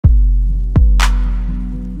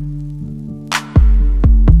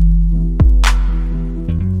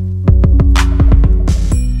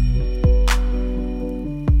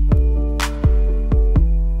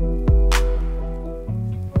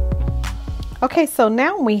Okay, so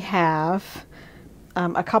now we have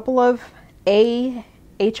a couple of A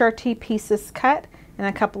HRT pieces cut and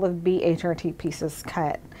a couple of B HRT pieces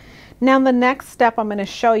cut. Now the next step I'm going to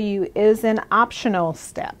show you is an optional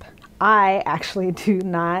step. I actually do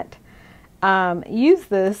not use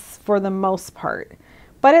this for the most part,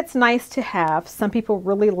 but it's nice to have. Some people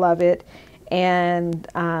really love it and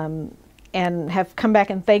have come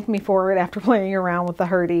back and thanked me for it after playing around with the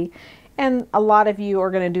HuRTy. And a lot of you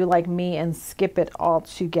are going to do like me and skip it all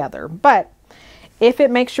together. But if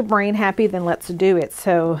it makes your brain happy, then let's do it.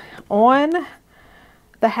 So on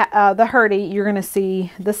the HuRTy, you're going to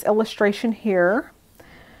see this illustration here.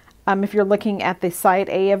 If you're looking at the side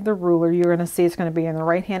A of the ruler, you're going to see it's going to be on the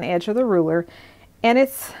right hand edge of the ruler, and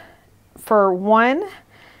it's for one.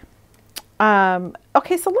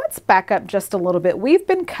 Okay, so let's back up just a little bit. We've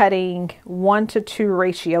been cutting 1:2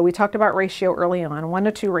 ratio. We talked about ratio early on,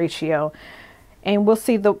 1:2 ratio, and we'll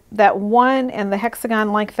see that 1 and the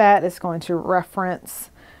hexagon like that is going to reference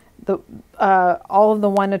the all of the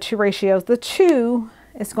 1:2 ratios. The 2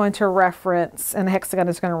 is going to reference, and the hexagon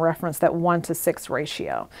is going to reference that 1:6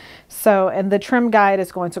 ratio. So, and the trim guide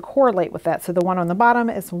is going to correlate with that. So the one on the bottom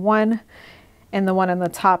is 1, and the one on the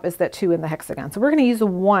top is that 2 in the hexagon. So we're going to use a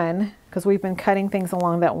 1 because we've been cutting things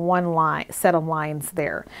along that one line, set of lines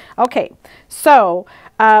there. Okay, so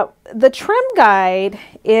the trim guide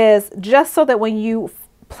is just so that when you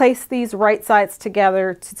place these right sides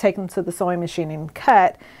together to take them to the sewing machine and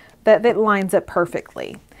cut, that it lines up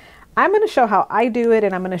perfectly. I'm going to show how I do it,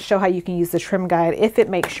 and I'm going to show how you can use the trim guide if it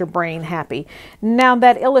makes your brain happy. Now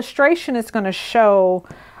that illustration is going to show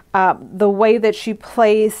the way that you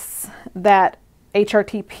place that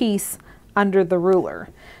HRT piece under the ruler.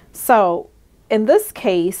 So in this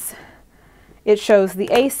case, it shows the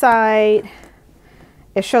A side.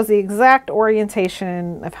 It shows the exact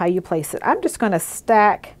orientation of how you place it. I'm just going to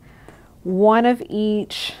stack one of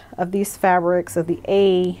each of these fabrics of the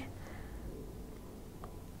A,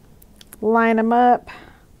 line them up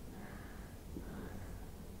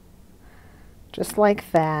just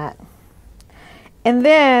like that, and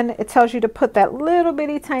then it tells you to put that little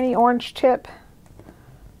bitty tiny orange tip,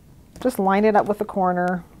 just line it up with the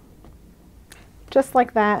corner just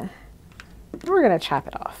like that. We're going to chop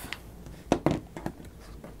it off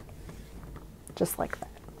just like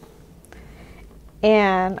that,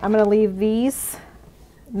 and I'm going to leave these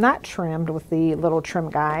not trimmed with the little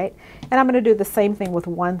trim guide, and I'm going to do the same thing with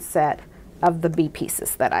one set of the B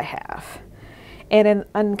pieces that I have. And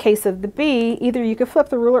in case of the B, either you could flip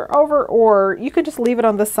the ruler over, or you could just leave it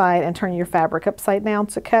on the side and turn your fabric upside down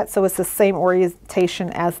to cut, so it's the same orientation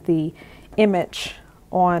as the image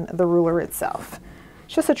on the ruler itself.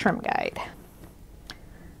 It's just a trim guide.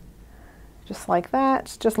 Just like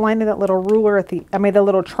that. Just lining that little ruler at the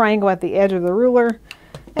little triangle at the edge of the ruler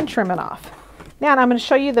and trim it off. Now I'm going to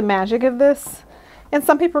show you the magic of this. And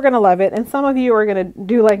some people are going to love it, and some of you are going to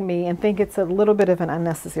do like me and think it's a little bit of an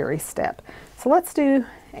unnecessary step. So let's do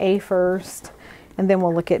A first, and then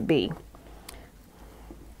we'll look at B.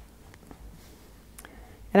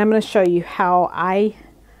 And I'm going to show you how I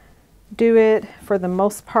do it for the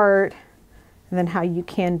most part, and then how you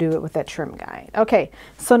can do it with that trim guide. Okay,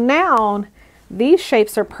 so now these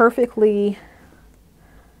shapes are perfectly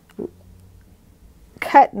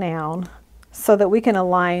cut now, so that we can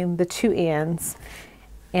align the two ends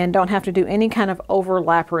and don't have to do any kind of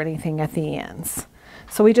overlap or anything at the ends.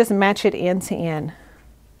 So we just match it end to end,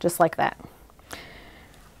 just like that.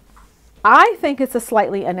 I think it's a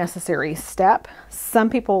slightly unnecessary step. Some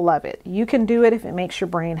people love it. You can do it if it makes your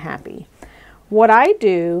brain happy. What I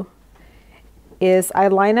do is I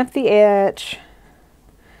line up the edge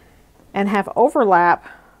and have overlap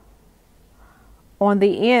on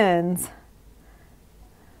the ends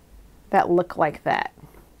that look like that.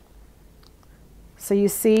 So you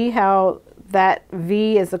see how that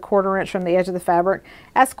V is a 1/4 inch from the edge of the fabric.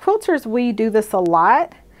 As quilters, we do this a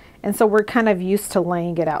lot, and so we're kind of used to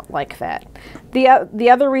laying it out like that. The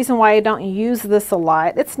other reason why I don't use this a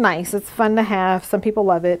lot, it's nice, it's fun to have, some people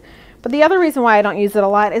love it, but the other reason why I don't use it a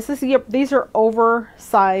lot is these are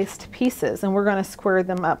oversized pieces, and we're going to square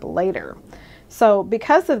them up later. So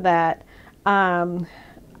because of that,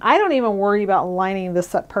 I don't even worry about lining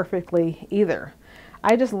this up perfectly either.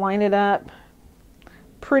 I just line it up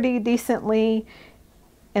pretty decently,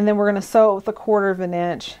 and then we're going to sew it with a 1/4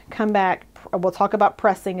 inch, come back, we'll talk about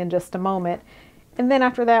pressing in just a moment, and then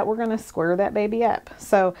after that we're going to square that baby up.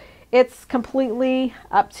 So it's completely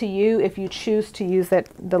up to you if you choose to use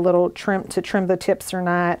the little trim to trim the tips or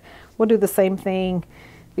not. We'll do the same thing.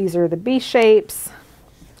 These are the B shapes.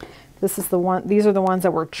 These are the ones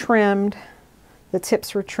that were trimmed. The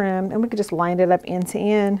tips were trimmed, and we could just line it up end to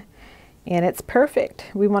end. And it's perfect.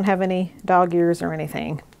 We won't have any dog ears or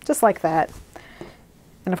anything, just like that.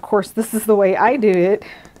 And of course, this is the way I do it,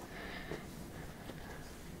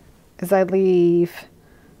 is I leave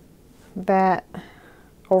that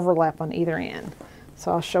overlap on either end.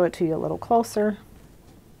 So I'll show it to you a little closer,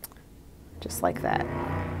 just like that.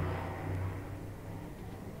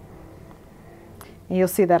 And you'll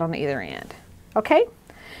see that on either end. Okay,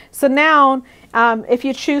 so now if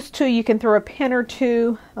you choose to, you can throw a pin or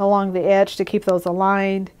two along the edge to keep those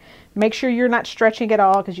aligned. Make sure you're not stretching at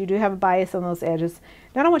all, because you do have a bias on those edges.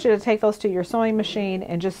 Then I want you to take those to your sewing machine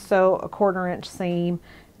and just sew a 1/4 inch seam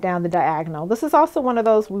down the diagonal. This is also one of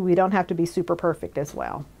those where we don't have to be super perfect as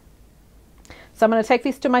well. So I'm going to take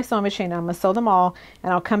these to my sewing machine and I'm going to sew them all,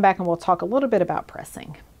 and I'll come back and we'll talk a little bit about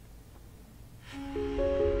pressing.